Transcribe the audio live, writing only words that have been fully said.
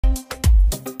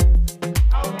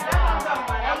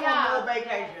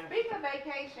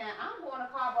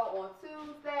on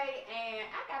Tuesday, and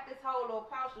I got this whole little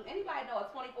pouch. Anybody know a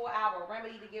 24-hour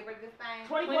remedy to get rid of this thing?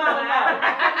 24 hours.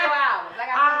 24 hours. I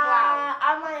got 24 hours.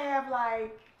 I might have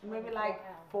like maybe like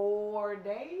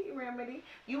 4-day remedy.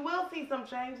 You will see some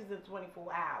changes in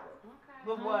 24 hours.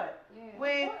 Okay. With what? Yeah.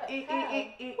 With What?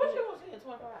 it. What you gonna see in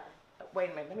 24 hours?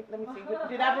 Wait a minute. Let me see.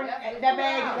 Did I bring that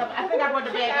bag? I think I brought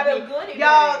the bag. Got a goodie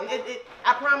Y'all, bag.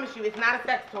 I promise you, it's not a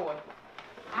sex toy.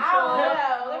 I don't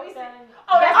know. Let me see.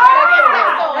 Oh, that's I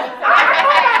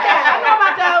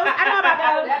know about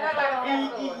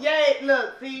those. Yeah,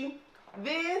 look, see,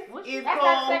 this is That's called.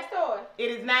 not a sex toy.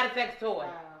 It is not a sex toy.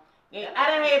 Yeah,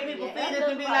 I done had people see this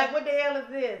and be like, "What the hell is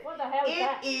this?" What the hell is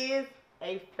that? It is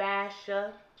a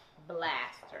fascia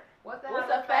blaster. What's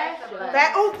a fascia?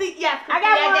 Oh, see, yes, I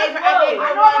got one. I gave her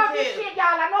I know one about too. this shit,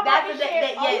 y'all. I know about this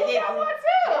shit. You got one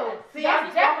too. See,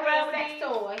 That's definitely a sex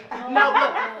toy. No,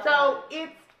 look, so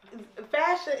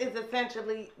fascia is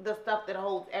essentially the stuff that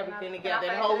holds everything together.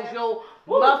 It holds your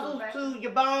muscles to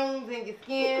your bones and your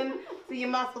skin to your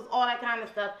muscles, all that kind of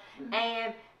stuff.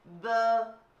 And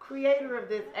the creator of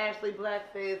this, Ashley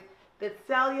Black, says that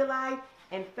cellulite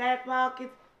and fat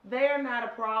pockets, they're not a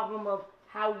problem of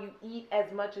how you eat as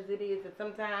much as it is. And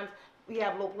sometimes we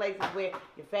have little places where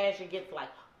your fascia gets like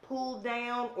pulled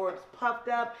down or it's puffed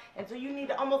up, and so you need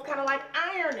to almost kind of like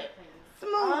iron it.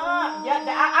 Smooth. Yeah,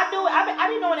 I do it. I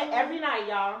be doing it every night,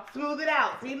 y'all. Smooth it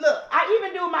out. See, look. I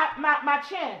even do my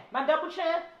chin, my double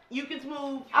chin. You can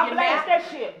smooth I your blast neck.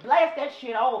 that shit. Blast that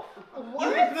shit off.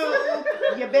 You can smooth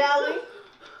your belly.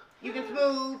 You can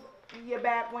smooth your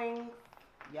back wings.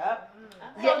 Yep.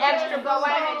 Your extra So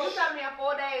wait a minute, booty. you telling me in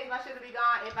 4 days my shit will be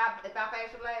gone if I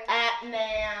facial blast?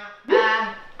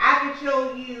 Now, I can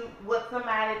show you what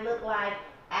somebody looked like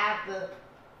after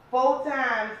 4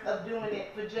 times of doing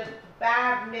it for just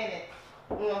 5 minutes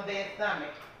on their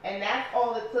stomach. And that's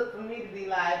all it took for me to be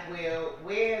like, well,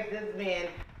 where has this been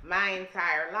my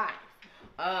entire life?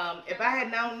 If I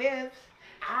had known this,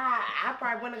 I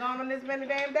probably wouldn't have gone on this many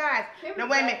damn diets. Now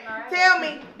wait a minute, tell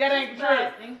me that ain't the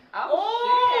truth.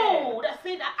 Oh, that's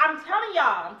see. I'm telling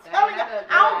y'all. I don't got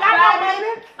Five no money.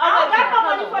 minutes? I don't got no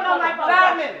money for no life.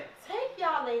 5 minutes. Take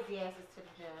y'all lazy asses to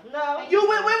the gym. No. You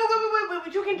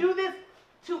wait. You can do this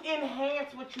to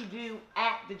enhance what you do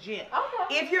at the gym.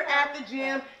 Okay. If you're at the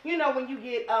gym, you know when you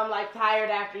get like tired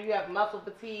after you have muscle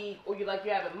fatigue or you're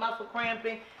having muscle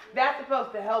cramping, that's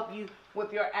supposed to help you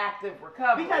with your active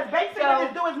recovery. Because basically what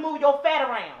this do is move your fat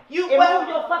around. You It well, move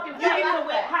your fucking you fat can-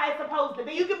 to how it's supposed to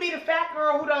be. You can be the fat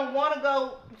girl who don't want to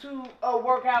go to a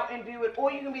workout and do it, or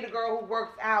you can be the girl who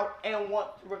works out and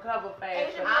wants to recover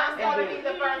fast. I'm going to be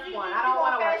the first one. I don't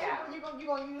want to work out. You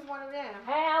gonna use one of them?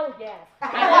 Hell yes.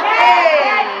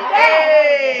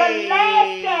 Hey!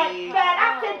 Blast that fat. I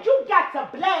said you got to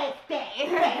blast that.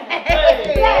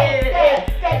 Blast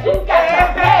that. You got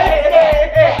to blast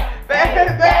that.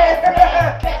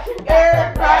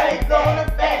 Everybody's gonna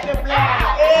fashion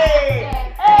blast.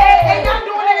 Hey, y'all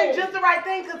doing it in just the right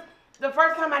thing, because the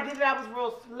first time I did it, I was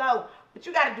real slow. But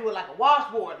you gotta do it like a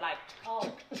washboard, like. Oh,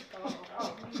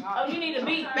 you need a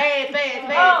beat. Fast. You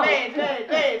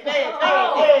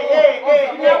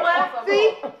know what?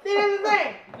 See, that's the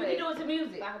thing. We can do it to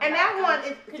music. And that one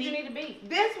is. Because you need a beat.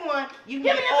 This one, you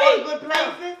Give get me a all beat. good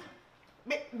places.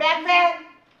 Back fat.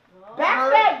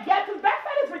 Back fat, yeah, because back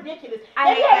fat is ridiculous.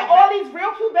 I They hate have back all fat. these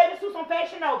real cute baby suits on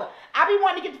Fashion Nova. I be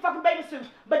wanting to get the fucking baby suits,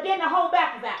 but then the whole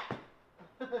back is out.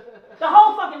 The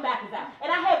whole fucking back is out.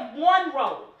 And I have one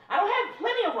roll. I don't have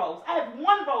plenty of rolls. I have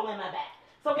one roll in my back.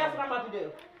 So guess what I'm about to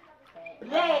do?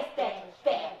 Blast that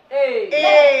fat. Hey. You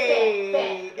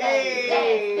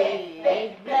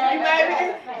baby,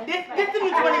 this is the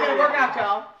new 20-minute workout,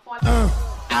 y'all.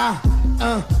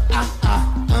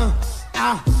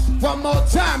 One more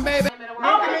time, baby. This is the new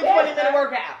 20-minute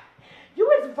workout. You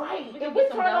is right. We can If get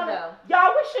some turn on dough.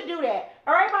 y'all, we should do that.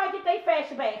 Everybody get their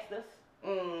fashion bastards.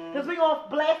 Mm. Because we're going to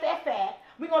blast that fat.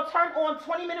 We're going to turn on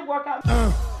 20-minute workout.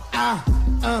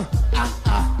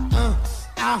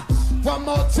 One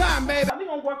more time, baby. We're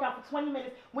going to work out for 20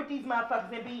 minutes with these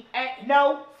motherfuckers and be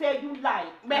no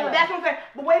cellulite. That's what I'm saying.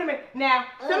 But wait a minute. Now,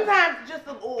 sometimes just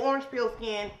the orange peel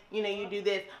skin, you do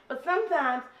this. But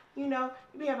sometimes, you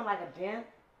be having like a dent.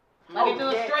 Like it's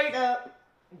a straight up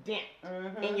dent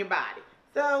in your body.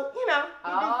 So, you do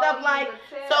stuff like,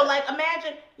 so like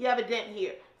imagine you have a dent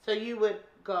here. So you would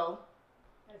go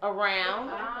around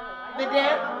the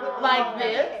dent like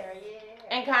this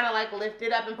and kind of like lift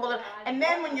it up and pull it. And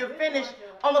then when you're finished,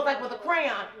 almost like with a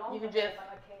crayon, you can just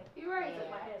Erase it.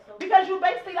 Because you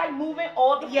basically like moving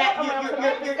all the fat around to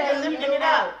make you're the lifting it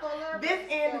up. This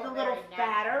end is a little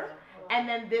fatter, and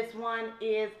then this one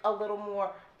is a little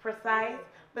more precise.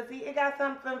 But see, it got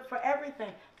something for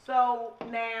everything. So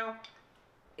now,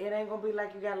 it ain't gonna be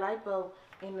like you got lipo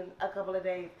in a couple of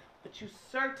days, but you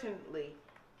certainly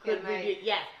could be.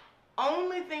 Yes.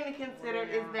 Only thing to consider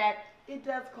is that it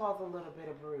does cause a little bit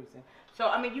of bruising. So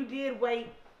I mean, you did wait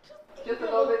Just a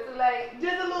little bit too late.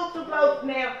 just a little too close.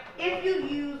 Now, if you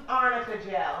use arnica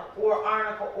gel or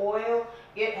arnica oil,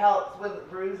 it helps with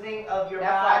bruising of your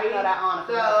That's why I body. do know that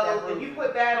arnica helps that So if bruising. you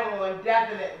put that on,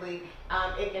 definitely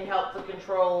it can help to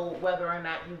control whether or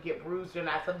not you get bruised or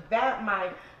not. So that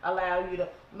might allow you to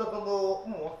look a little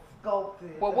more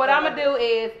sculpted. Well, what I'm gonna do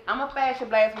is I'm gonna fascia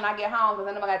blast when I get home because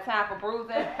I know I got time for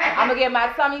bruising. I'm gonna get my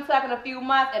tummy tucked in a few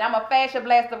months and I'm gonna fascia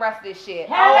blast the rest of this shit.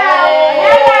 Hello.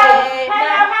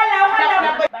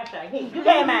 You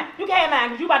can't mind. You can't mind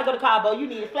because you about to go to Cabo. You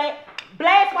need a flat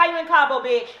blast while you in Cabo,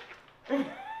 bitch.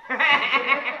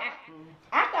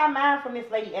 I got mine from this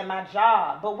lady at my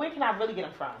job, but where can I really get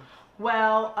them from?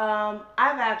 Well,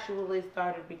 I've actually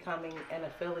started becoming an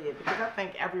affiliate because I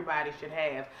think everybody should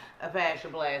have a fascia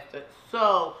blaster.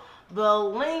 So the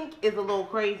link is a little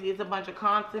crazy. It's a bunch of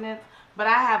consonants, but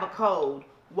I have a code,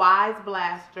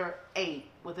 WiseBlaster8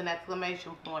 with an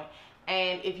exclamation point.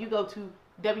 And if you go to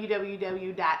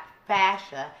www.fascia,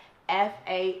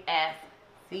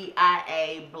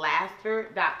 FASCIA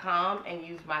blaster.com and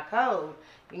use my code,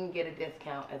 you can get a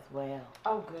discount as well.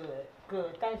 Oh, good.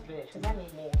 Good. Thanks, bitch, because I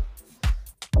need more.